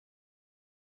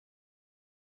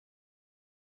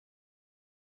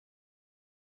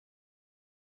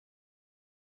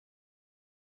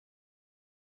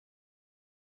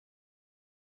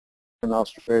in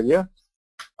Australia.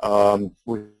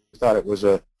 We thought it was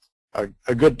a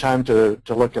good time to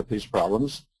look at these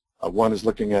problems. One is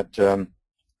looking at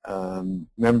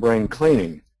membrane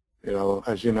cleaning.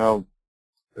 As you know,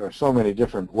 there are so many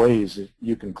different ways that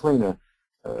you can clean a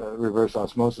reverse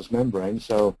osmosis membrane.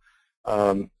 So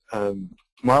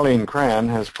Marlene Cran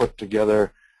has put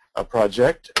together a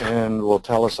project and will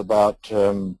tell us about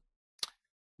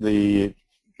the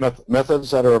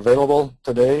methods that are available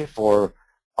today for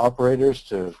operators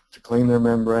to clean their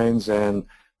membranes, and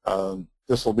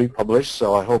this will be published,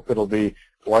 so I hope it'll be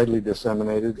widely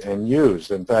disseminated and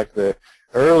used. In fact, the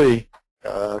early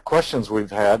questions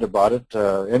we've had about it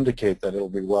indicate that it'll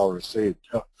be well received.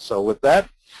 So with that,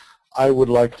 I would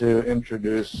like to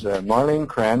introduce Marlene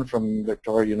Cran from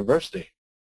Victoria University.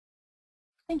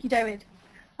 Thank you, David.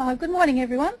 Good morning,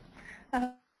 everyone.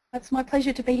 It's my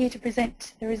pleasure to be here to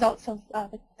present the results of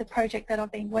the project that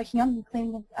I've been working on,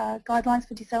 cleaning guidelines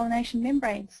for desalination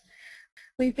membranes.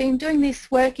 We've been doing this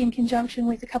work in conjunction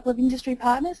with a couple of industry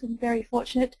partners, and very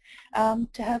fortunate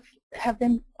to have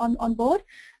them on board.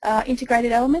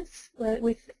 Integrated Elements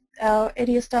with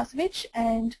Eddie Ostasovic,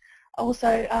 and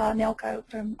also Nelco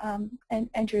from and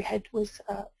Andrew Head was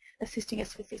assisting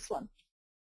us with this one.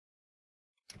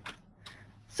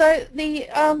 So the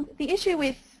issue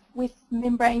with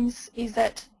membranes is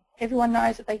that everyone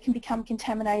knows that they can become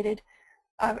contaminated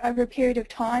over a period of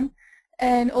time,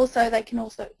 and also they can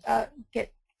also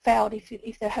get fouled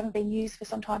if they haven't been used for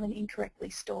some time and incorrectly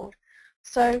stored.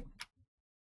 So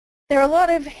there are a lot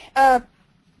of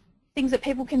things that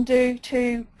people can do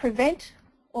to prevent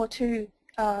or to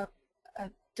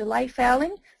delay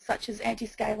fouling, such as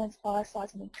anti-scalants,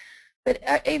 biosizing. But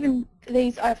even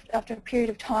these, after a period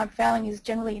of time, fouling is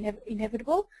generally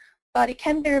inevitable, but it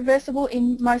can be reversible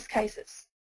in most cases.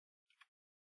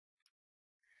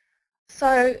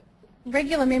 So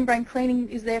regular membrane cleaning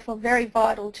is therefore very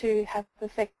vital to have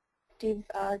effective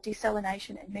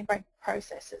desalination and membrane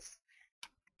processes.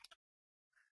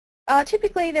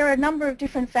 Typically there are a number of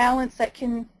different foulants that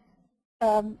can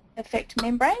affect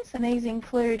membranes, and these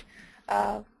include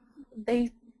these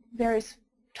various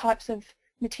types of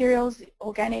materials,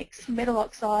 organics, metal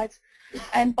oxides,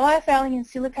 and biofouling and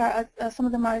silica are some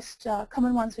of the most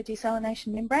common ones for desalination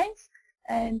membranes,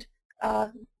 and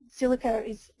silica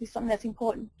is something that's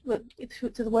important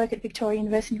to the work at Victoria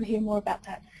University. We'll hear more about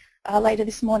that later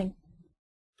this morning.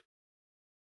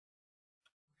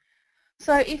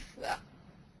 So if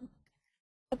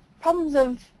the problems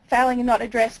of fouling are not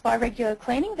addressed by regular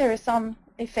cleaning, there are some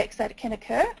effects that can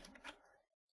occur.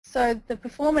 So the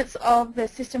performance of the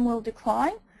system will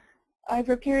decline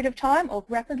over a period of time, or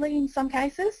rapidly in some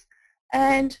cases,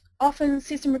 and often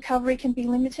system recovery can be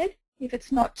limited if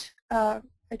it's not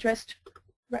addressed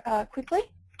quickly.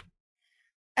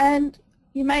 And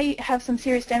you may have some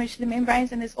serious damage to the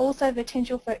membranes, and there's also the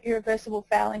potential for irreversible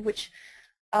fouling, which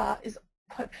is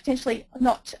potentially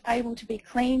not able to be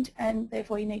cleaned, and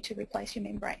therefore you need to replace your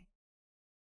membrane.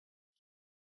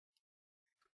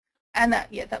 And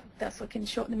that's what can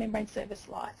shorten the membrane service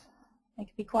life. It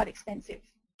can be quite expensive.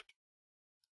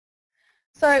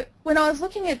 So when I was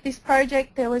looking at this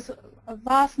project, there was a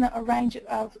vast range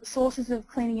of sources of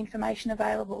cleaning information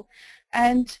available,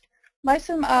 and most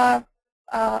of them are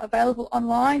available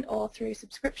online or through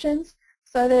subscriptions.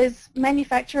 So there's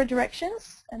manufacturer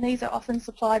directions, and these are often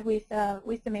supplied with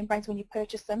the membranes when you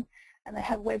purchase them, and they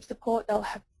have web support. They'll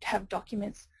have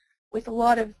documents with a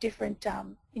lot of different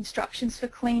instructions for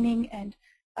cleaning and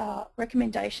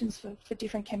recommendations for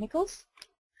different chemicals.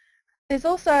 There's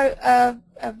also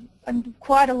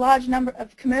quite a large number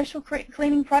of commercial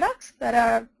cleaning products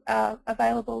that are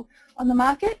available on the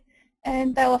market,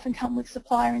 and they'll often come with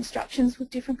supplier instructions with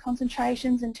different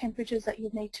concentrations and temperatures that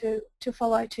you'll need to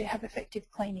follow to have effective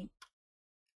cleaning.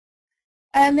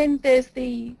 And then there's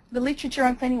the literature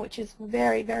on cleaning, which is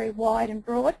very, very wide and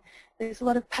broad. There's a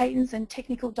lot of patents and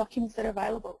technical documents that are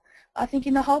available. I think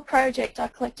in the whole project I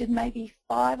collected maybe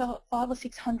 500 or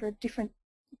 600 different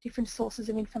sources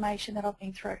of information that I've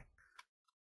been through.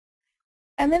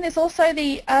 And then there's also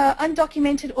the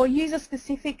undocumented or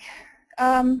user-specific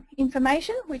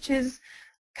information, which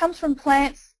comes from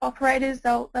plants operators.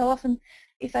 They'll often,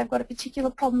 if they've got a particular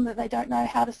problem that they don't know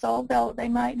how to solve, they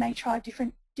may try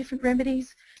different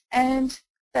remedies, and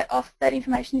that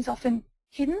information is often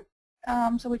hidden.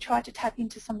 So we try to tap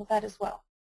into some of that as well.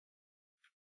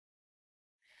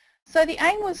 So the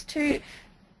aim was to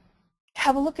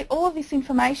have a look at all of this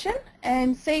information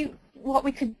and see what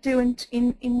we could do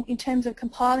in terms of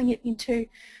compiling it into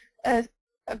a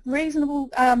reasonable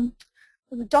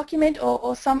document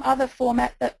or some other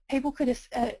format that people could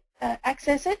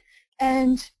access it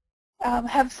and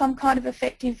have some kind of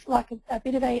effective, like a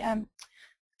bit of a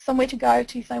somewhere to go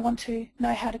to if they want to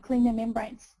know how to clean their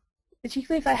membranes,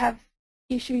 particularly if they have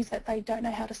issues that they don't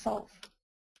know how to solve.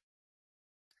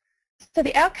 So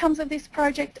the outcomes of this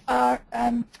project are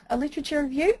a literature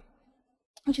review,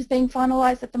 which is being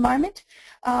finalised at the moment.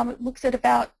 It looks at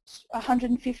about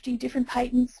 150 different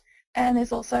patents, and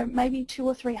there's also maybe 200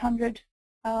 or 300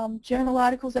 journal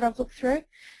articles that I've looked through,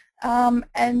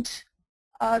 and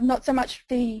not so much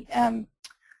the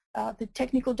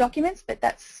technical documents, but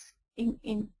that's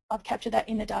I've captured that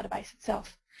in the database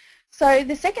itself. So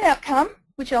the second outcome,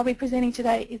 which I'll be presenting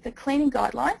today, is the cleaning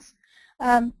guidelines.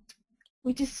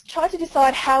 We just tried to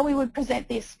decide how we would present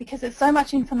this because there's so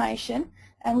much information,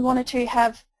 and we wanted to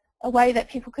have a way that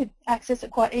people could access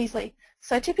it quite easily.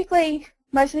 So typically,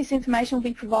 most of this information will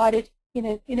be provided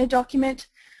in a document,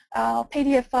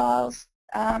 PDF files,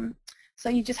 so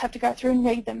you just have to go through and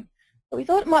read them. But we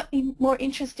thought it might be more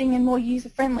interesting and more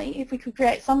user-friendly if we could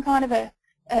create some kind of a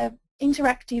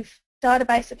interactive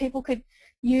database that people could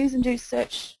use and do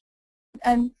search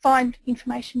and find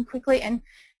information quickly, and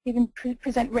even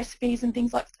present recipes and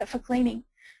things like that for cleaning.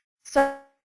 So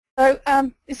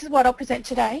this is what I'll present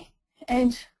today.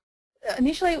 And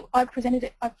initially I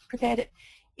prepared it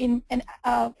in an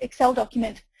Excel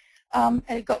document, and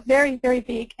it got very, very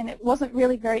big, and it wasn't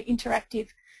really very interactive.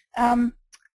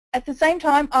 At the same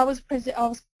time I was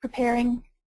preparing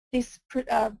this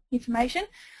information,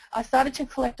 I started to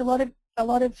collect a lot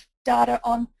of data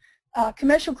on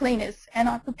commercial cleaners, and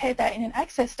I prepared that in an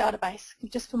Access database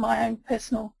just for my own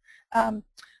personal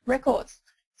records.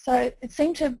 So it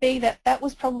seemed to be that that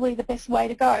was probably the best way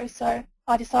to go. So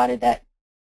I decided that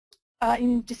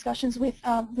in discussions with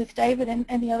David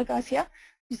and the other guys here,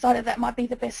 decided that might be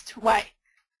the best way.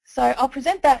 So I'll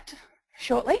present that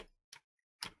shortly.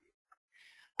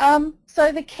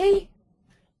 So the key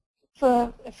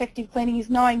for effective cleaning is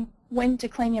knowing when to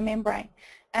clean your membrane.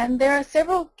 And there are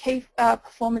several key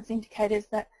performance indicators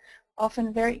that are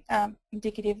often very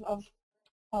indicative of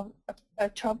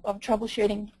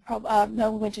troubleshooting,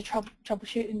 knowing when to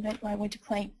troubleshoot and knowing when to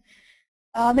clean.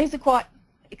 These are quite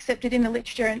accepted in the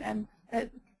literature, and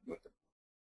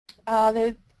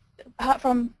apart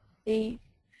from the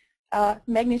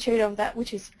magnitude of that,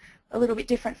 which is a little bit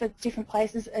different for different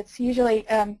places, it's usually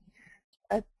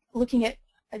looking at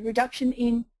a reduction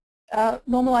in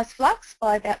normalised flux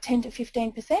by about 10 to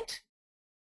 15%,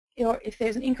 or if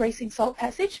there's an increase in salt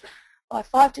passage by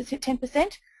 5 to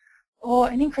 10%, or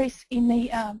an increase in the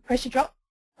pressure drop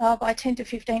by 10 to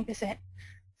 15%.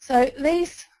 So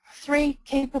these three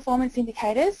key performance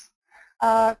indicators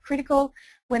are critical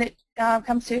when it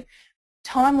comes to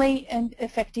timely and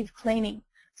effective cleaning.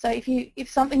 So if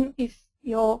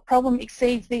your problem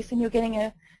exceeds this and you're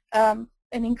getting an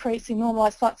increase in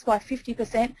normalised flux by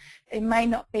 50%, it may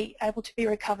not be able to be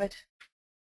recovered.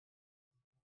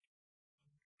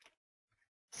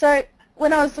 So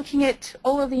when I was looking at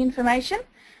all of the information,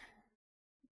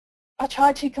 I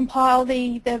tried to compile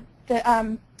the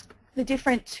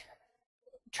different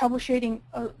troubleshooting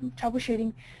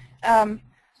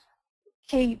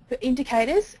key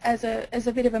indicators as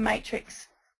a bit of a matrix.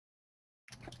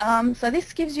 So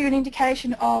this gives you an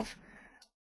indication of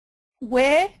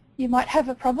where you might have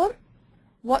a problem,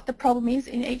 what the problem is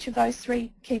in each of those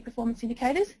three key performance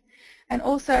indicators, and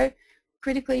also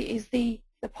critically is the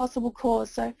possible cause.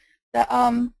 So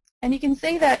and you can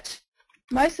see that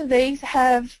most of these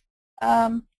have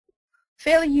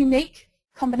fairly unique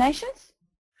combinations,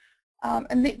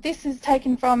 and this is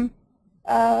taken from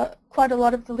quite a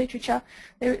lot of the literature.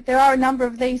 There are a number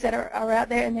of these that are out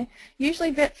there, and they're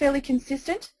usually fairly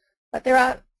consistent, but there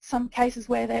are some cases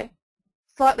where they're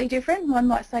slightly different. One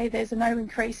might say there's a no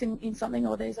increase in something,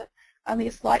 or there's only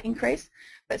a slight increase.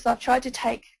 But so I've tried to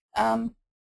take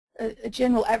a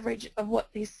general average of what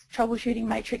this troubleshooting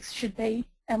matrix should be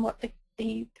and what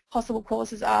the possible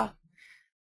causes are.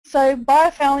 So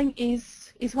biofouling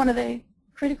is one of the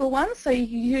critical ones. So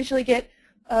you usually get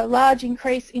a large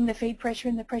increase in the feed pressure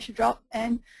and the pressure drop,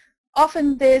 and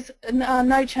often there's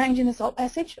no change in the salt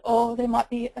passage, or there might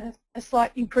be a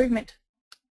slight improvement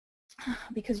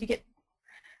because you get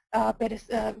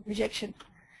better rejection.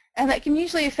 And that can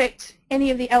usually affect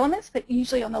any of the elements, but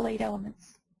usually on the lead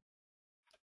elements.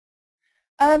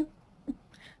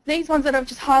 These ones that I've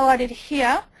just highlighted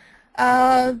here,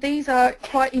 these are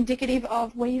quite indicative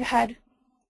of where you had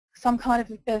some kind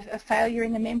of a failure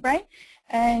in the membrane,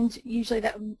 and usually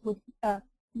that would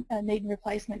need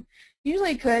replacement.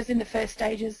 Usually occurs in the first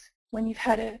stages when you've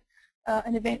had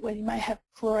an event where you may have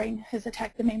chlorine has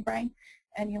attacked the membrane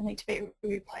and you'll need to be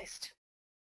replaced.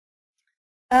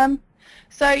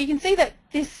 So you can see that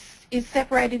this is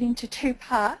separated into two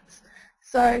parts.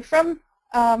 So from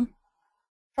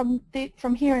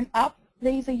here and up,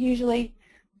 these are usually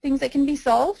things that can be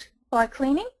solved by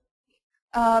cleaning.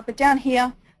 But down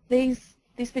here, this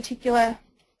particular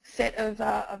set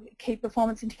of key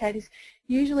performance indicators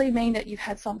usually mean that you've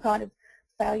had some kind of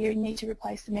failure and need to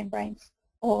replace the membranes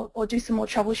or do some more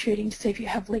troubleshooting to see if you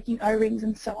have leaking O-rings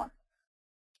and so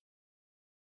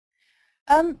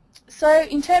on. So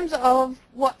in terms of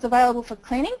what's available for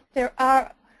cleaning, there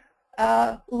are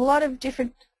a lot of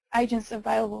different agents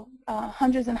available,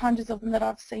 hundreds and hundreds of them that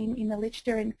I've seen in the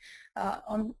literature and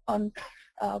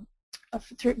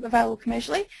available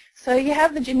commercially. So you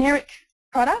have the generic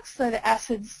products, so the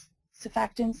acids,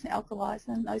 surfactants, and alkalis,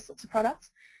 and those sorts of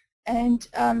products. And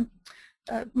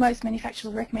most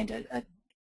manufacturers recommend a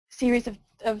series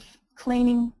of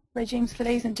cleaning regimes for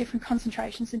these in different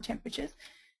concentrations and temperatures.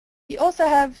 You also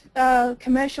have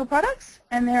commercial products,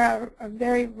 and there are a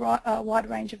very wide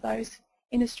range of those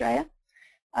in Australia.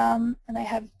 And they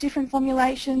have different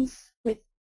formulations with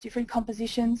different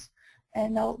compositions,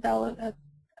 and they'll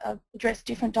address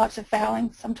different types of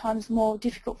fouling, sometimes more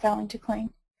difficult fouling to clean.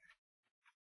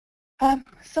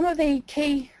 Some of the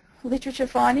key literature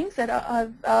findings that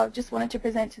I've just wanted to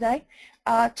present today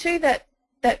are two that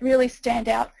really stand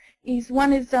out.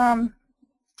 One is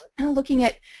looking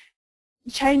at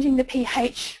changing the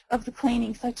pH of the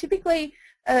cleaning. So typically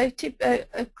a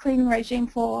cleaning regime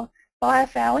for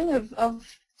biofouling of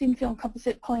thin film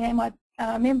composite polyamide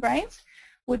membranes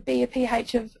would be a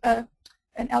pH of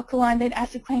an alkaline then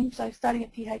acid clean, so starting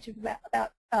at pH of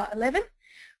about 11.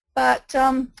 But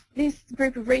this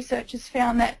group of researchers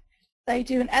found that they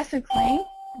do an acid clean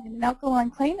and an alkaline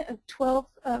clean of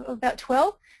about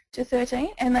 12 to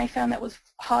 13, and they found that was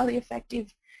highly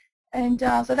effective. And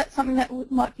so that's something that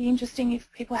might be interesting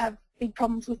if people have big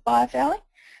problems with biofouling.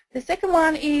 The second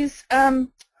one is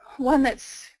one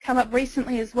that's come up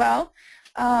recently as well.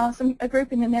 A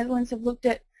group in the Netherlands have looked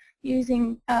at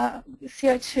using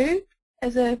CO2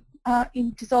 as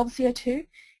dissolved CO2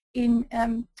 in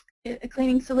a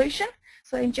cleaning solution.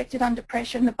 So they inject it under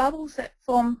pressure, and the bubbles that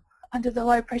form under the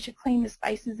low pressure clean the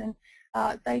spaces, and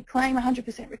they claim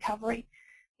 100% recovery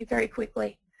very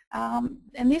quickly.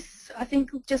 And this, I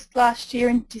think, just last year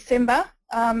in December,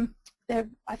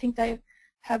 I think they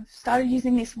have started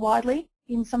using this widely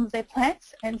in some of their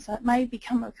plants, and so it may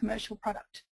become a commercial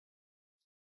product.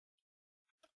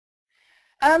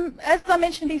 As I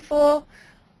mentioned before,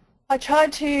 I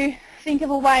tried to think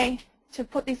of a way to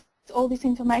put all this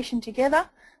information together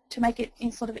to make it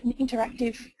in sort of an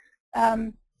interactive,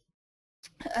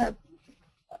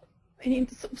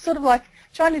 sort of like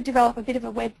trying to develop a bit of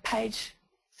a web page,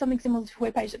 something similar to a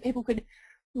web page that people could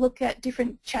look at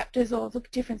different chapters or look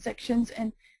at different sections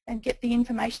and get the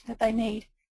information that they need,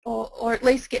 or at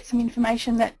least get some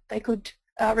information that they could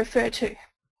refer to.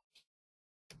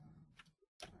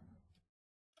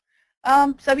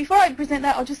 So before I present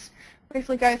that, I'll just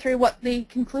briefly go through what the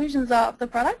conclusions are of the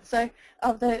product, so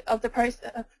of the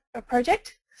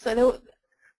project. So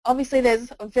obviously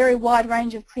there's a very wide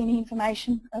range of cleaning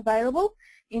information available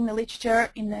in the literature,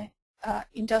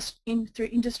 through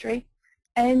industry,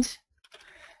 and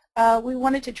we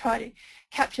wanted to try to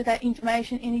capture that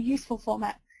information in a useful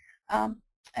format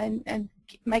and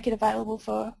make it available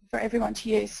for everyone to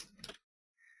use.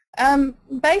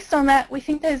 Based on that, we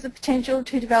think there's a potential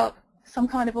to develop some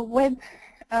kind of a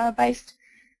web-based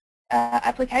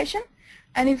application,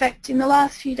 and in fact in the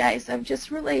last few days they've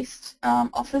just released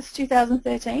Office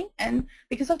 2013, and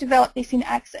because I've developed this in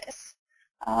Access,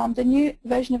 the new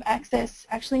version of Access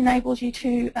actually enables you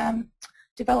to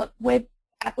develop web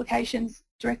applications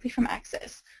directly from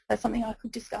Access. That's something I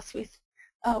could discuss with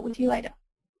you later.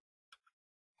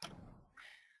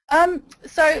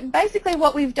 So basically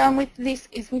what we've done with this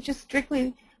is we've just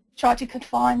strictly tried to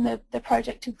confine the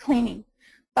project to cleaning,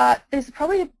 but there's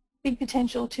probably a big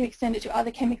potential to extend it to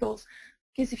other chemicals,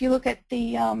 because if you look at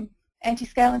the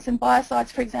antiscalants and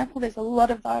biocides, for example, there's a lot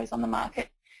of those on the market,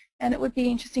 and it would be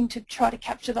interesting to try to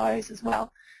capture those as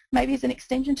well, maybe as an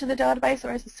extension to the database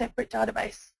or as a separate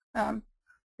database.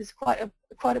 There's quite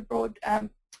a broad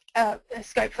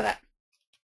scope for that.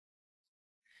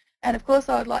 And of course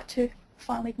I would like to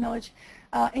finally acknowledge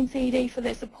NCEDA for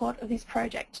their support of this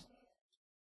project.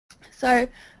 So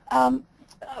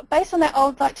based on that, I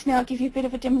would like to now give you a bit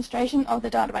of a demonstration of the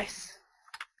database.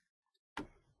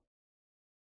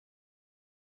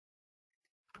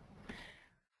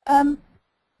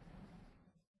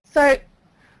 So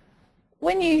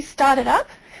when you start it up,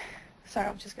 sorry,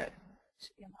 I'll just go on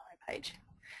the home page.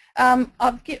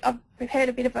 I've prepared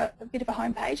a bit of a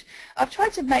home page. I've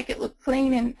tried to make it look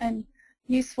clean and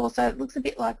useful, so it looks a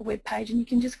bit like a web page, and you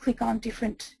can just click on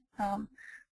different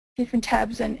different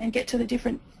tabs and get to the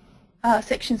different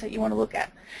sections that you want to look at.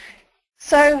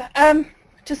 So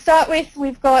to start with,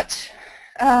 we've got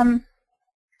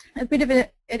a bit of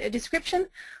a description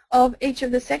of each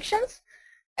of the sections,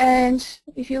 and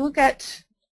if you look at,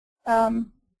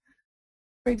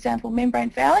 for example,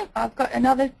 membrane fouling, I've got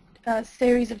another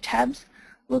series of tabs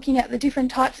looking at the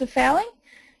different types of fouling,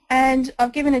 and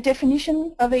I've given a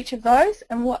definition of each of those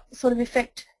and what sort of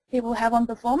effect it will have on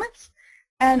performance.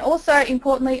 And also,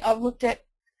 importantly, I've looked at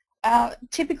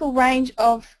typical range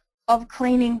of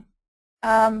cleaning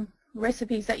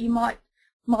recipes that you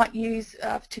might use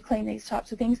to clean these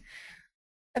types of things.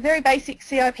 A very basic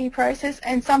CIP process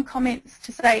and some comments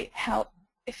to say how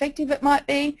effective it might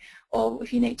be, or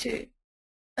if you need to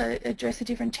address a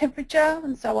different temperature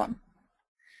and so on.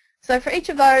 So for each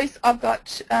of those, I've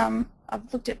got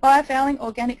I've looked at biofouling,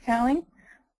 organic fouling,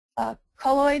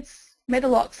 colloids,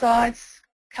 metal oxides,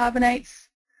 carbonates,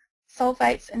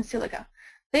 sulfates and silica.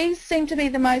 These seem to be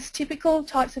the most typical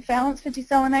types of foulants for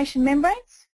desalination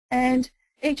membranes, and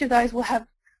each of those will have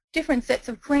different sets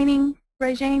of cleaning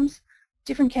regimes,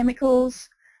 different chemicals,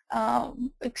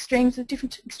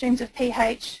 different extremes of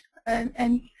pH,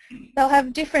 and they'll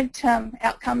have different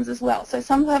outcomes as well. So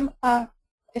some of them are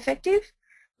effective,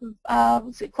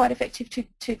 quite effective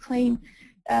to clean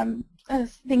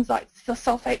things like the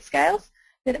sulfate scales,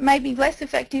 but it may be less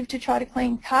effective to try to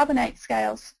clean carbonate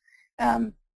scales.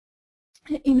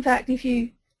 In fact, if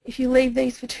you leave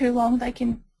these for too long, they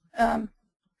can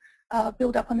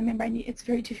build up on the membrane. It's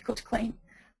very difficult to clean.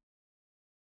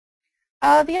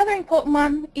 The other important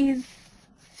one is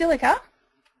silica.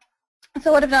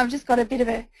 So what I've done, I've just got a bit of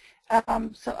a,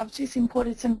 so I've just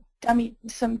imported some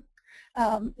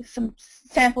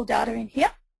sample data in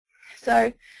here.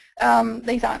 So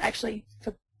these aren't actually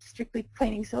for strictly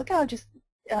cleaning silica. I've just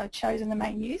chosen the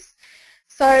main use.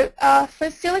 So for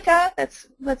silica,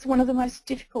 that's one of the most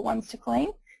difficult ones to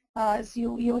clean, as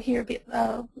you'll hear a bit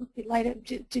later,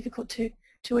 difficult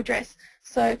to address.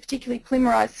 So particularly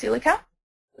polymerized silica.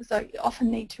 So you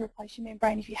often need to replace your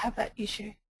membrane if you have that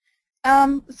issue.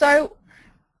 So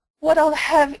what I'll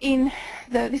have in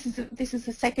this is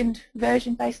the second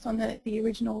version based on the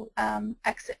original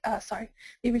the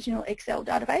original Excel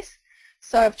database.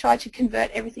 So I've tried to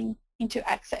convert everything into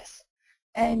Access,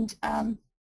 and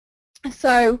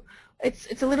so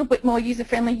it's a little bit more user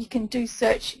friendly. You can do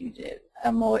search,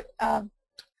 a more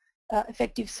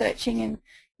effective searching, and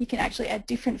you can actually add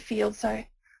different fields. So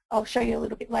I'll show you a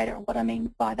little bit later what I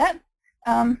mean by that.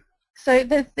 So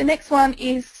the next one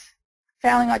is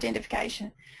fouling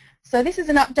identification. So this is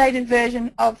an updated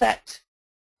version of that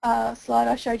slide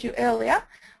I showed you earlier.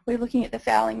 We're looking at the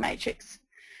fouling matrix.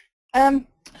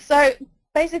 So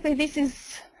basically this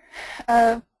is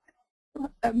a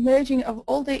merging of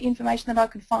all the information that I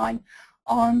could find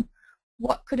on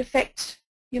what could affect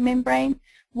your membrane,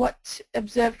 what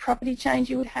observed property change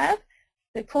you would have,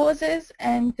 the causes,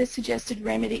 and the suggested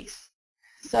remedies.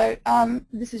 So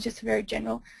this is just very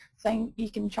general, saying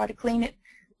you can try to clean it.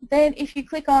 Then if you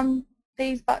click on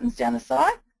these buttons down the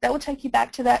side, that will take you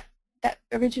back to that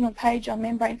original page on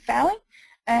membrane fouling,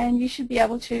 and you should be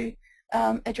able to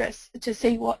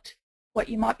see what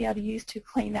you might be able to use to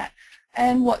clean that,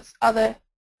 and what's other,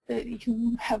 you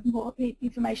can have more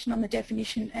information on the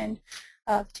definition and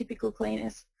typical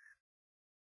cleaners.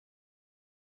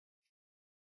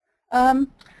 The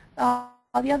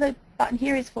other button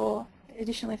here is for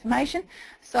additional information.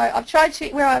 So I've tried to,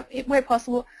 where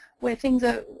possible, where things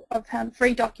are, I've found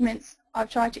free documents, I've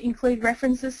tried to include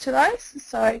references to those,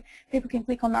 so people can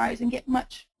click on those and get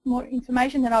much more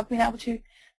information that I've been able to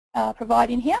provide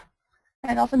in here.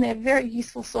 And often they're very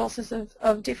useful sources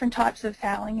of different types of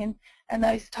fouling and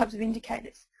those types of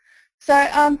indicators.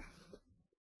 So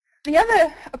the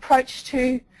other approach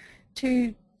to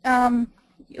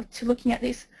looking at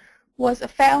this was a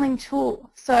fouling tool.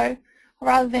 So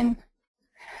rather than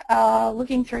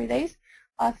looking through these,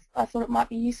 I thought it might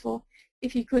be useful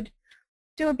if you could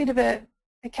do a bit of a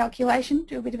calculation,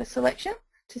 do a bit of a selection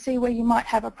to see where you might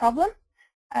have a problem,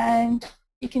 and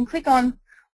you can click on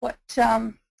what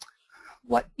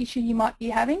issue you might be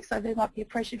having. So there might be a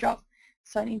pressure drop,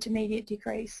 so an intermediate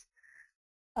decrease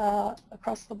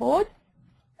across the board,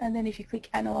 and then if you click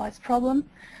Analyze Problem,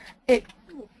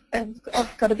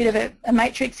 I've got a bit of a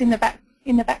matrix in the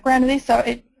background of this, so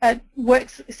it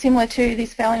works similar to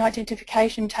this fouling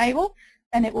identification table,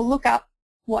 and it will look up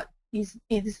what is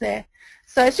there.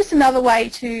 So it's just another way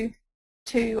to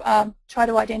try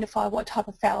to identify what type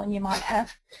of fouling you might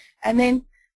have, and then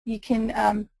you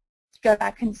can go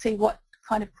back and see what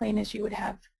kind of cleaners you would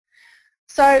have.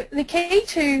 So the key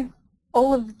to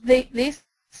all of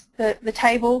the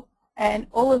table and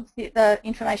all of the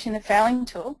information in the fouling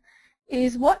tool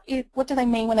is what do they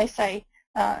mean when they say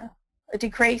a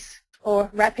decrease or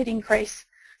rapid increase.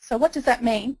 So what does that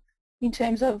mean in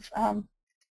terms of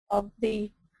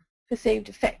the perceived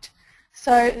effect?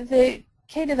 So the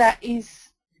key to that is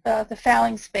the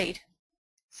fouling speed.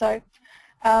 So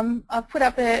I've put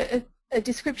up a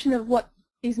description of what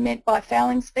is meant by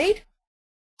fouling speed.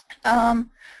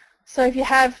 So if you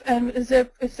have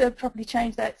it's a property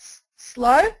change that's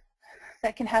slow,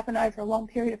 that can happen over a long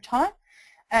period of time,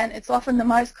 and it's often the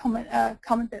most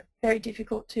common but very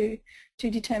difficult to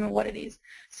determine what it is.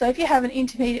 So if you have an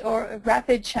intermediate or a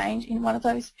rapid change in one of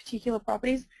those particular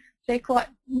properties, they're quite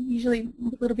usually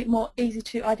a little bit more easy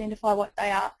to identify what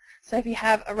they are. So if you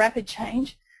have a rapid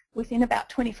change within about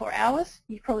 24 hours,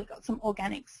 you've probably got some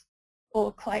organics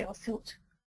or clay or silt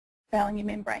fouling your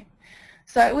membrane.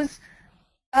 So it was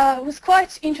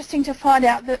quite interesting to find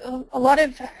out that a lot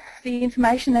of the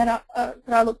information that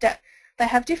I looked at, they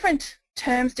have different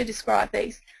terms to describe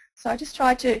these. So I just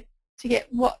tried to get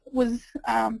what was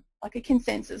like a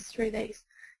consensus through these.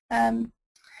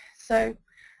 So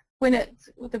when it's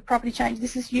with the property change,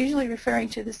 this is usually referring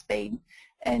to the speed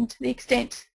and the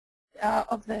extent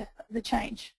of the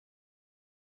change.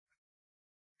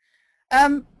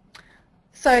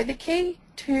 So the key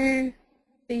to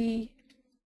the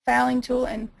fouling tool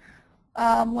and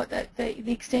what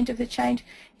the extent of the change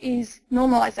is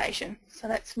normalization. So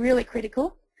that's really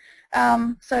critical.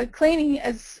 So cleaning,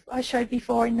 as I showed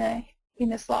before in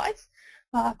the slides,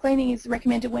 cleaning is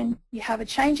recommended when you have a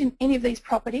change in any of these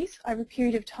properties over a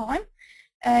period of time,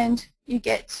 and you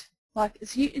get like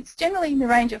it's generally in the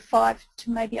range of 5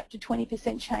 to maybe up to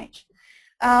 20% change.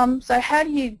 So how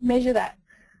do you measure that?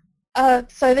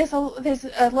 So there's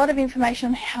a lot of information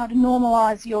on how to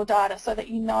normalize your data so that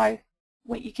you know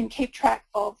what you can keep track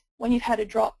of when you've had a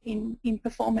drop in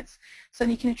performance, so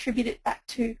that you can attribute it back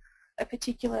to a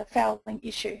particular fouling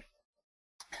issue.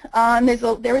 And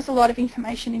there is a lot of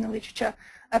information in the literature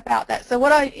about that. So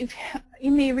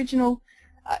in the original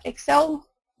Excel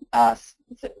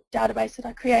database that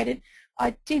I created,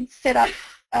 I did set up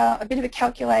a bit of a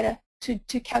calculator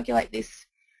to calculate this,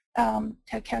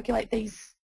 to calculate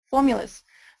these formulas.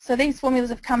 So these formulas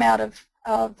have come out of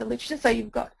the literature. So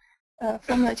you've got a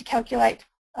formula to calculate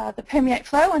the permeate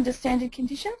flow under standard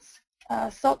conditions,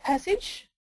 salt passage,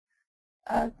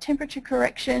 temperature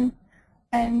correction,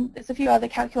 and there's a few other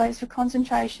calculators for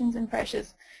concentrations and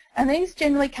pressures. And these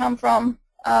generally come from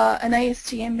an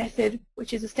ASTM method,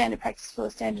 which is a standard practice for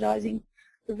standardizing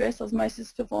reverse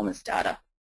osmosis performance data.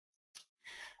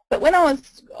 But when I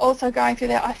was also going through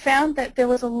that, I found that there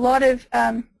was a lot of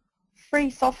free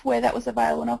software that was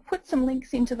available, and I've put some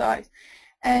links into those.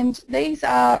 And these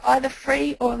are either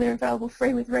free or they're available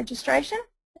free with registration,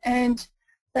 and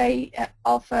they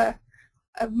offer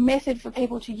a method for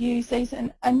people to use these,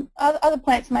 and other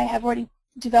plants may have already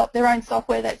developed their own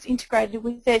software that's integrated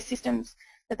with their systems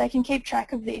that they can keep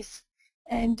track of this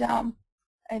and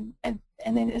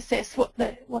then assess what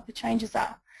the changes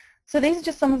are. So these are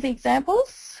just some of the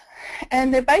examples,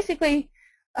 and they're basically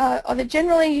they're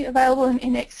generally available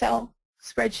in Excel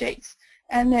spreadsheets,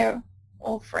 and they're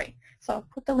all free. So I'll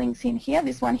put the links in here.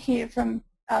 This one here from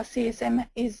CSM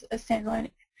is a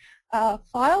standalone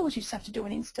file, which you just have to do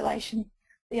an installation.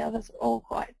 The others are all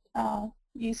quite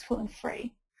useful and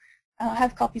free. I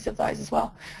have copies of those as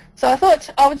well. So I thought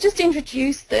I would just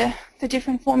introduce the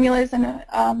different formulas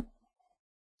and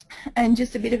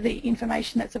just a bit of the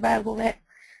information that's available there.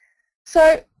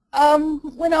 So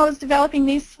when I was developing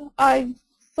this, I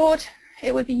thought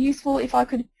it would be useful if I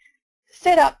could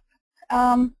set up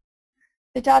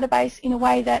the database in a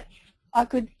way that I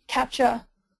could capture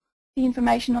the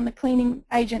information on the cleaning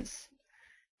agents.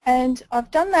 And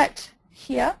I've done that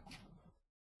here.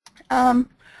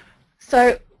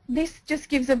 So this just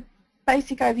gives a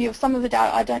basic overview of some of the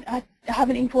data. I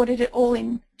haven't imported it all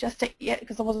in just yet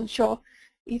because I wasn't sure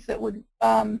if it would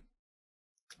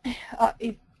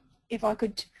if I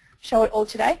could show it all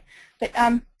today. But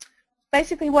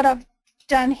basically what I've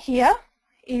done here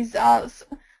is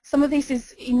some of this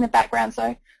is in the background.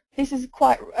 So this is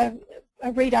quite a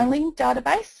read-only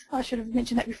database. I should have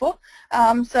mentioned that before.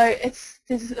 So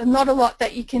there's not a lot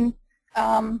that you can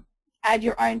add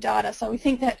your own data. So we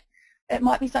think that it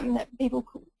might be something that people,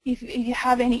 if you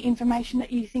have any information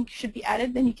that you think should be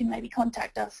added, then you can maybe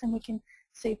contact us and we can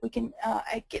see if we can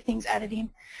get things added in.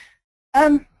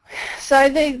 So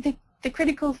the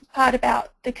critical part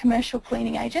about the commercial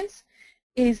cleaning agents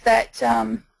is that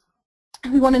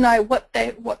we want to know what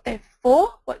they're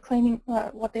for,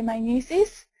 what their main use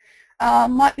is.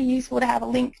 Might be useful to have a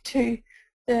link to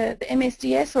the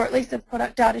MSDS, or at least the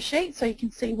product data sheet, so you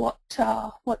can see what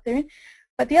they're in.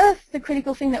 But the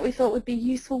critical thing that we thought would be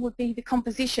useful would be the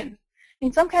composition.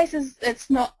 In some cases, it's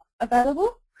not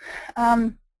available.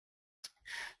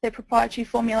 They're proprietary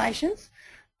formulations,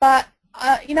 but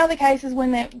in other cases,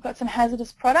 when they've got some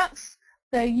hazardous products,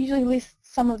 they usually list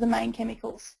some of the main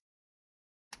chemicals,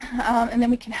 and then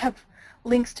we can have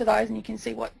links to those, and you can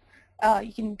see what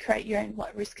you can create your own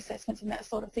risk assessments and that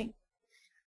sort of thing.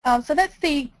 So that's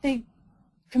the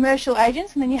commercial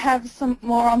agents, and then you have some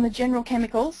more on the general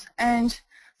chemicals, and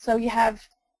so you have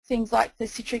things like the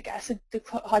citric acid, the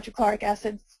hydrochloric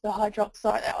acids, the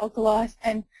hydroxide, the alkalis,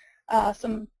 and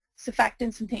some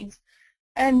surfactants and things.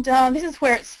 And this is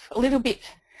where it's a little bit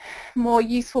more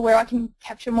useful, where I can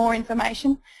capture more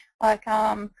information, like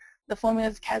the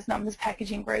formulas, CAS numbers,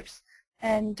 packaging groups,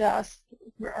 and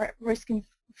risk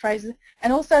phrases,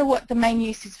 and also what the main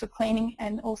use is for cleaning,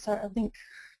 and also a link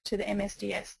to the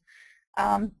MSDS.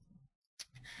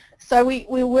 So we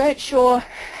weren't sure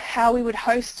how we would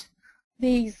host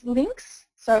these links,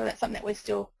 so that's something that we're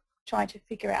still trying to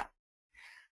figure out.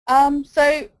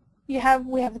 So we have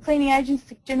the cleaning agents,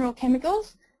 the general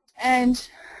chemicals, and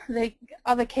the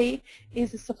other key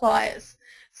is the suppliers.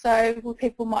 So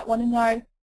people might want to know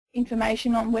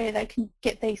information on where they can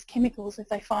get these chemicals if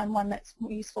they find one that's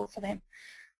more useful for them.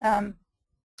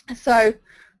 So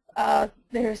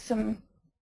there is some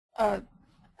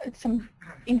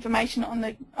information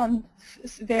on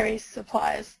various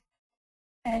suppliers,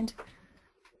 and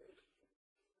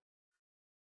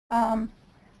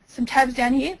some tabs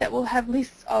down here that will have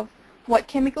lists of what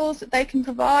chemicals that they can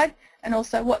provide, and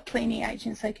also what cleaning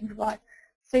agents they can provide.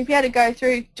 So if you had to go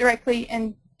through directly,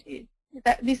 and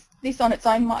this on its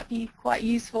own might be quite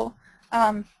useful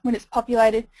when it's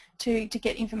populated to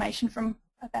get information from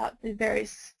about the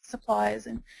various suppliers.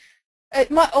 And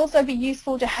it might also be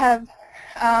useful to have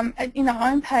in the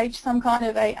home page some kind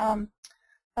of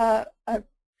a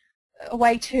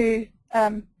way to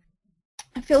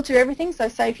filter everything. So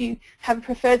say if you have a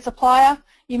preferred supplier,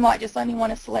 you might just only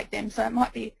want to select them. So it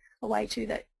might be a way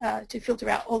to filter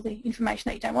out all the information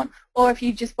that you don't want. Or if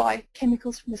you just buy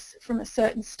chemicals from a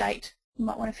certain state, you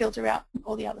might want to filter out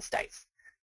all the other states.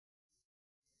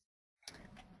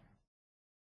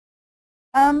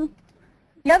 The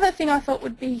other thing I thought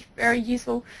would be very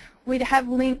useful, we'd have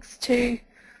links to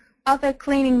other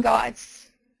cleaning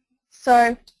guides.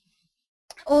 So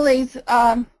all these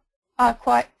are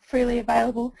quite freely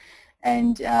available,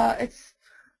 and it's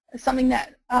something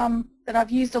that that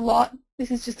I've used a lot.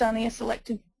 This is just only a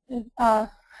selected,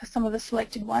 some of the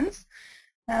selected ones.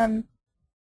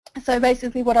 So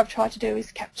basically what I've tried to do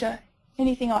is capture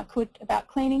anything I could about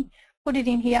cleaning, put it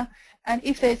in here, and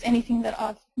if there's anything that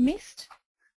I've missed,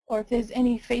 or if there's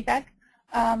any feedback,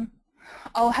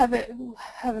 I'll have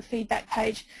a feedback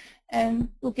page, and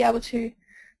we'll be able to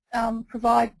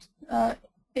provide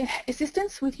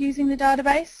assistance with using the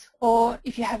database, or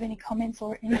if you have any comments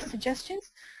or any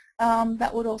suggestions,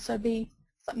 that would also be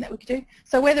something that we could do.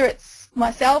 So whether it's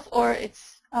myself or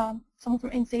it's someone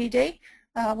from NCED,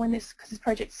 because this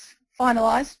project's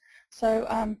finalised,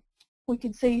 so we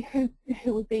could see who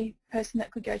would be the person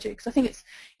that could go to, because I think it's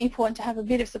important to have a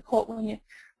bit of support when you're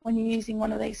using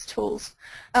one of these tools.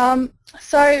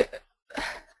 So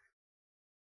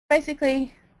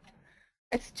basically,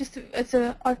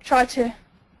 I've tried to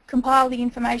compile the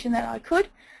information that I could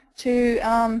to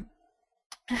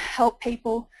help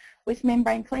people with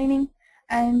membrane cleaning,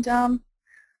 and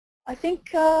I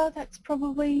think that's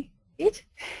probably it.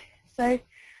 So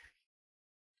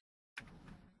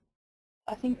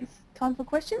I think it's time for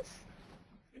questions.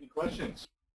 Any questions?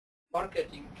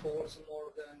 Marketing tools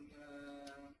more than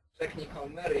technical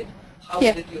merit. How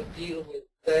Yeah. did you deal with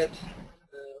that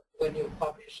when you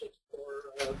publish it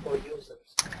for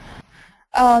users?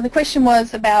 The question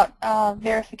was about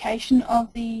verification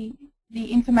of the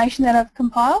information that I've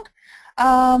compiled.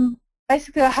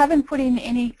 Basically, I haven't put in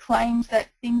any claims that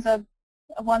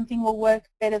one thing will work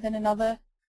better than another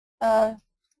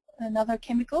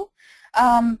chemical.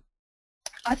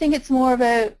 I think it's more of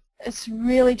it's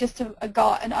really just an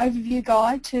overview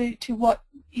guide to what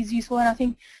is useful, and I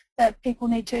think that people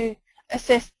need to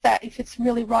assess that if it's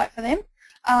really right for them.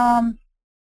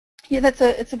 Yeah,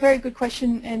 it's a very good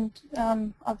question, and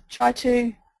I've tried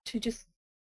to just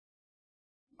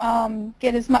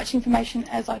get as much information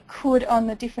as I could on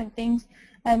the different things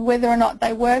and whether or not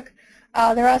they work.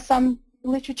 There are some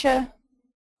literature.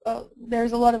 There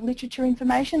is a lot of literature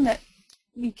information that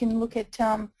you can look at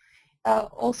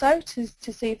also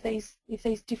to see if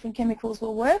these different chemicals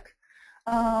will work,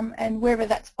 and wherever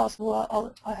that's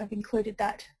possible, I have included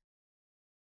that.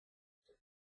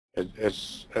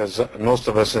 As most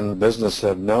of us in business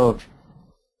have known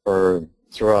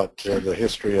throughout the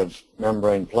history of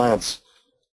membrane plants,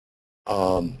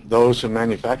 those who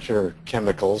manufacture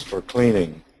chemicals for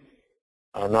cleaning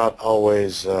are not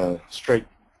always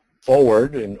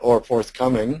straightforward or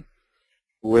forthcoming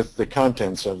with the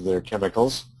contents of their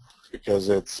chemicals because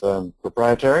it's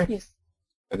proprietary. Yes.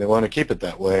 And they want to keep it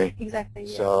that way. Exactly.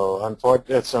 Yeah. So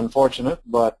it's unfortunate,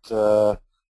 but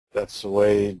that's the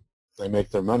way they make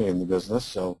their money in the business.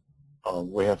 So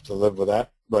we have to live with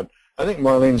that. But I think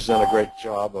Marlene's done a great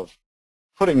job of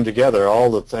putting together all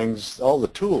the things, all the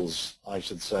tools, I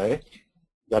should say,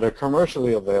 that are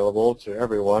commercially available to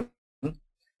everyone,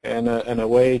 and a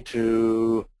way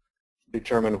to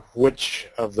determine which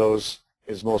of those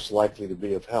is most likely to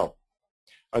be of help.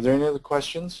 Are there any other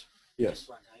questions? Yes.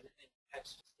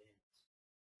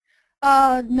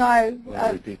 No.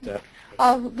 Repeat that.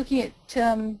 Looking at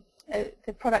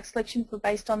the product selection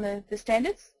based on the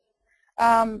standards.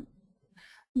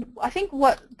 I think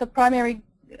what the primary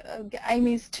aim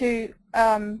is to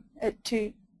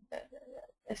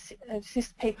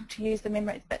assist people to use the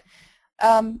membranes, but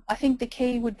I think the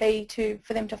key would be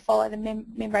for them to follow the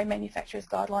membrane manufacturer's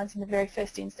guidelines in the very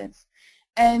first instance,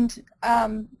 and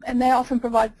they often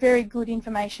provide very good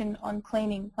information on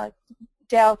cleaning. Like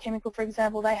Dow Chemical, for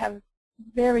example, they have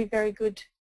very good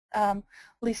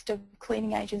list of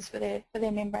cleaning agents for their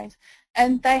membranes,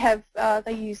 and they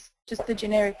use just the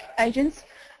generic agents.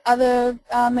 Other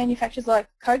manufacturers like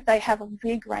Coke, they have a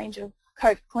big range of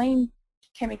Coke Clean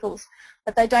chemicals,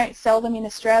 but they don't sell them in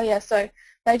Australia, so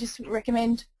they just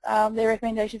recommend, their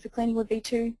recommendation for cleaning would be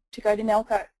to go to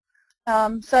Nelco.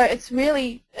 So it's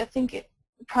really, I think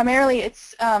primarily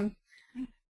it's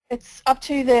up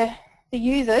to the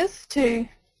users to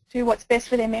do what's best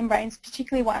for their membranes,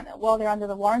 particularly while they're under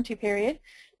the warranty period,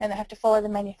 and they have to follow the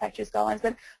manufacturer's guidelines.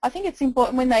 But I think it's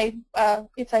important when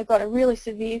if they've got a really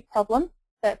severe problem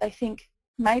that they think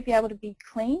may be able to be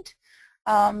cleaned,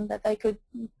 that they could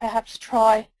perhaps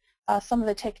try some of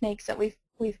the techniques that we've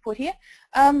put here.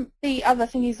 The other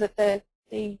thing is that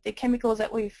the chemicals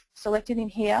that we've selected in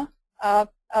here are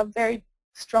very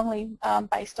strongly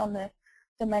based on the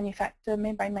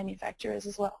membrane manufacturers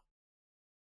as well.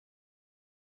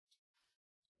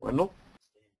 Wendell?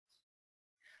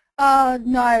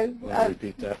 No.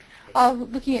 Repeat that.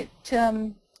 Looking at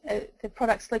the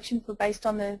product selection based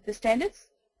on the standards.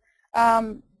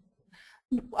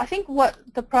 I think what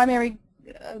the primary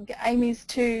aim is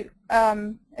to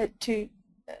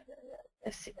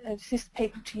assist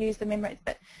people to use the membranes,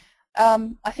 but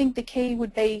I think the key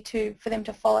would be for them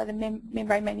to follow the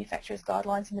membrane manufacturer's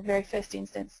guidelines in the very first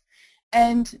instance,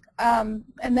 and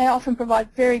they often provide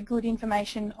very good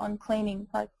information on cleaning.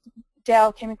 Like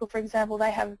Dow Chemical, for example,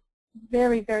 they have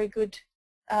very good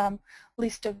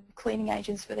list of cleaning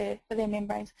agents for their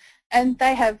membranes, and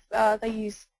they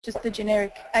use just the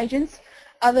generic agents.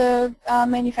 Other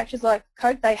manufacturers like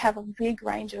Coke, they have a big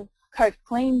range of Coke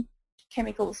Clean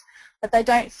chemicals, but they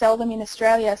don't sell them in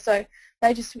Australia, so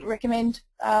they just recommend,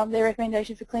 their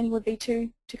recommendation for cleaning would be to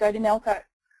go to Nelco.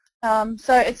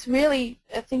 So it's really,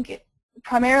 I think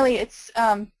primarily it's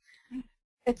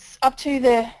up to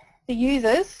the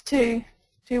users to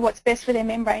do what's best for their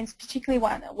membranes, particularly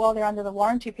while they're under the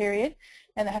warranty period,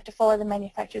 and they have to follow the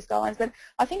manufacturer's guidelines. But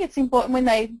I think it's important when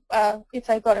if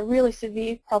they've got a really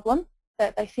severe problem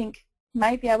that they think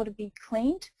may be able to be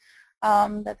cleaned,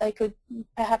 that they could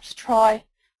perhaps try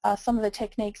some of the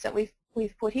techniques that we've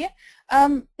put here.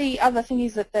 The other thing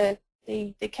is that the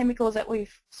chemicals that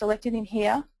we've selected in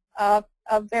here are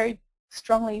very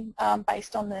strongly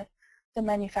based on the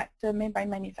membrane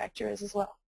manufacturers as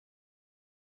well.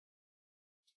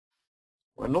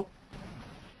 Wendell?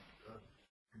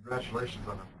 Congratulations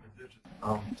on the position.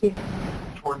 Thank you.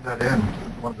 Toward that end,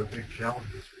 one of the big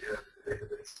challenges we have today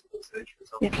is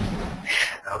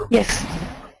digitization. Yes.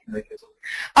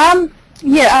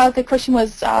 The question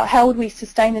was how would we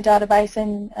sustain the database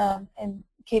and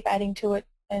keep adding to it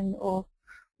or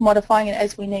modifying it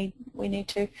as we need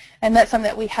to, and that's something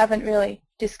that we haven't really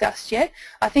discussed yet.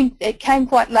 I think it came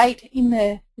quite late in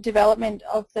the development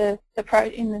of the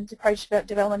project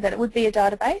development that it would be a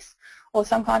database or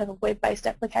some kind of a web-based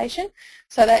application.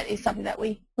 So that is something that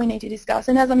we need to discuss.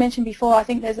 And as I mentioned before, I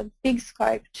think there's a big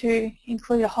scope to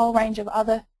include a whole range of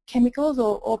other chemicals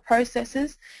or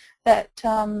processes that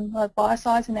like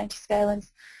biocides and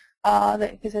antiscalants,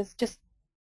 because there's just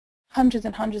hundreds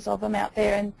and hundreds of them out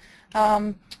there,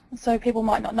 and so people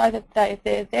might not know that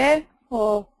they're there,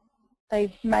 or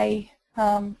they may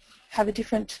have a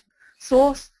different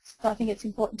source. So I think it's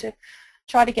important to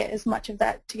try to get as much of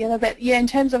that together. But yeah, in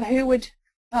terms of who would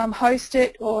host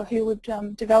it or who would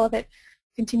develop it,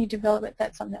 continued development,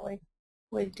 that's something that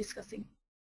we're discussing.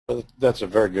 Well, that's a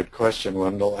very good question,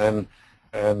 Wendell,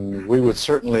 and we would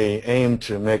certainly aim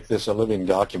to make this a living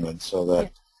document so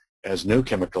that as new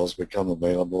chemicals become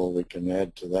available, we can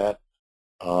add to that.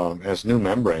 As new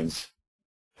membranes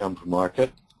come to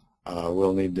market,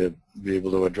 we'll need to be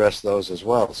able to address those as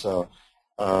well. So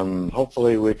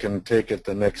hopefully we can take it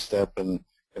the next step and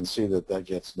see that that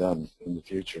gets done in the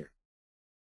future.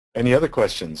 Any other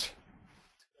questions?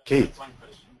 Keith?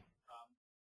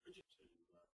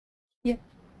 Yeah.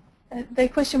 The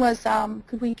question was,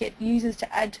 could we get users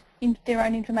to add in their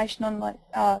own information on like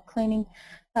cleaning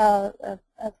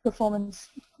performance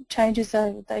changes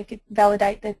so they could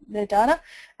validate their data,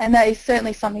 and that is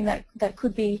certainly something that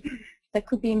could be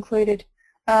included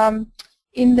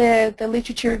in the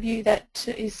literature review. That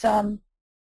is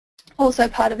also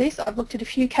part of this. I've looked at a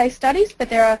few case studies, but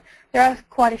there are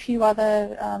quite a few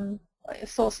other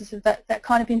sources of that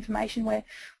kind of information where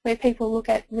people look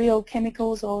at real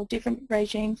chemicals or different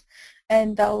regimes,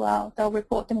 and they'll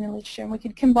report them in the literature, and we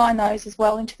could combine those as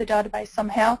well into the database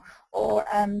somehow, or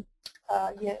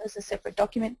yeah, as a separate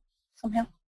document somehow.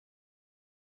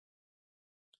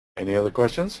 Any other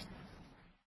questions?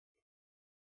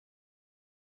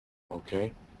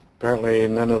 Okay. Apparently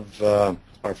none of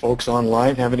our folks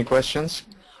online have any questions.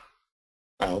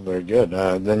 Oh, very good.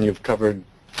 Then you've covered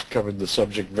the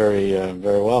subject very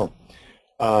well.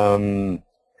 One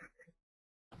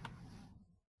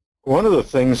of the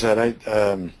things that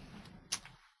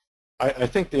I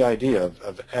think the idea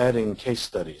of adding case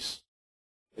studies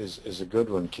is a good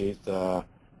one, Keith.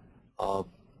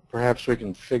 Perhaps we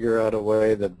can figure out a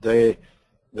way that the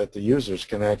users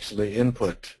can actually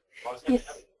input. Yes.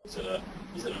 Is it an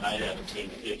 8 out of 10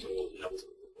 hit,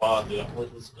 or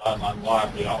was the guideline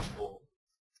widely off?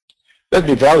 That'd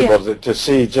be valuable to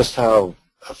see just how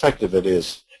effective it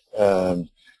is.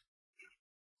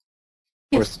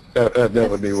 Yes. That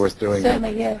would be worth doing.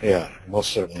 Certainly, yeah. Yeah, most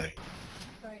certainly.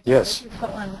 Sorry, Yes. we've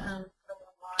got one from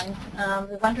online.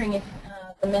 We're wondering if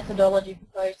the methodology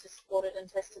proposed is supported and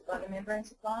tested by the membrane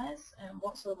suppliers, and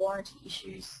what sort of warranty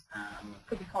issues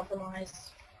could be compromised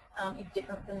if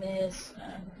different from theirs.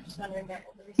 Just wondering about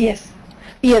what the risk Yes.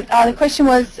 Yeah. The question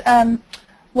was,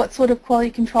 what sort of quality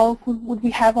control would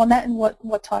we have on that, and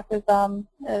what type of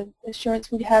assurance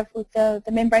would you have with the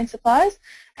membrane suppliers?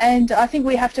 And I think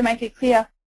we have to make it clear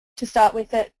to start with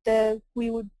that we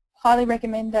would highly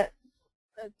recommend that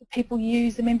people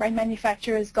use the membrane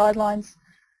manufacturer's guidelines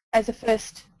as a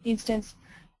first instance.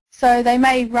 So they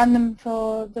may run them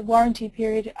for the warranty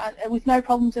period with no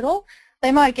problems at all.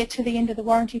 They might get to the end of the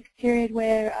warranty period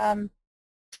where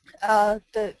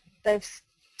they've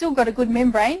still got a good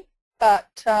membrane,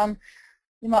 but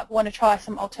you might want to try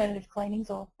some alternative cleanings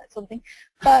or that sort of thing.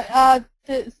 But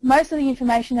most of the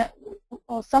information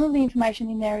or some of the information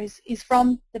in there is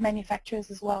from the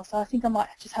manufacturers as well. So I think I might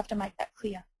just have to make that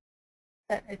clear,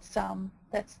 that it's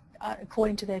that's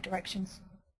according to their directions.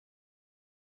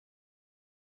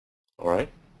 All right.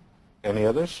 Any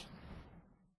others?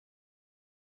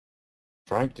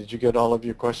 Frank, did you get all of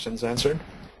your questions answered?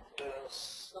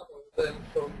 Some of them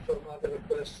from other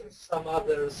questions, some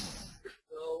others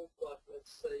no, but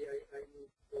let's say I need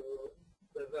to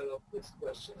develop this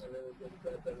question a little bit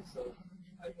better, so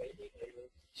I may email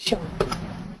it. Sure.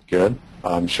 Good.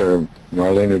 I'm sure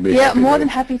Marlene would be more than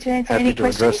happy to answer any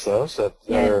questions. Address those that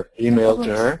are emailed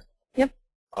to her. Yep.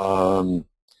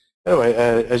 Anyway,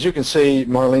 as you can see,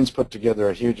 Marlene's put together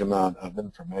a huge amount of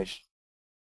information.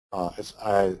 As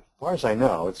far as I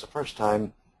know, it's the first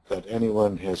time that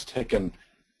anyone has taken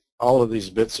all of these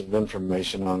bits of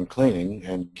information on cleaning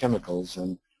and chemicals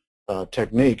and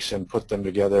techniques and put them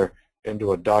together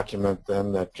into a document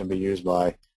then that can be used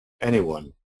by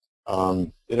anyone.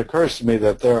 It occurs to me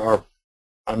that there are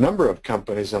a number of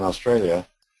companies in Australia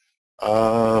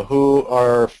who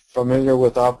are familiar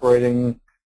with operating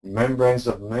membranes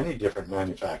of many different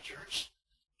manufacturers,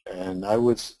 and I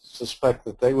would suspect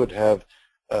that they would have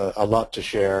a lot to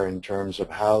share in terms of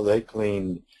how they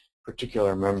clean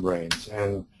particular membranes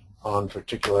and on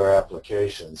particular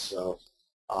applications. So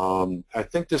I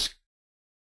think this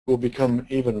will become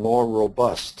even more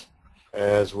robust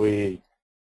as we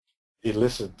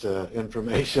elicit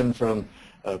information from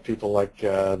people like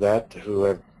that who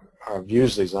have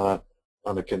used these on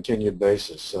a continued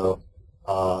basis. So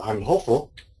I'm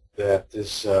hopeful that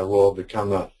this will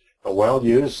become a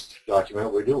well-used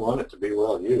document. We do want it to be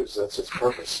well-used. That's its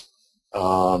purpose.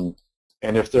 And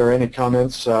if there are any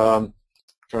comments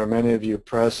from any of you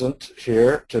present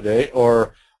here today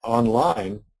or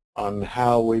online on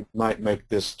how we might make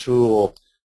this tool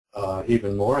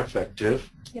even more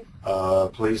effective,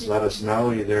 please let us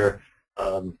know either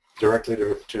directly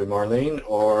to Marlene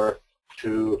or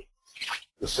to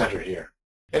the center here.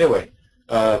 Anyway,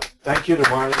 thank you to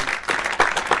Marlene.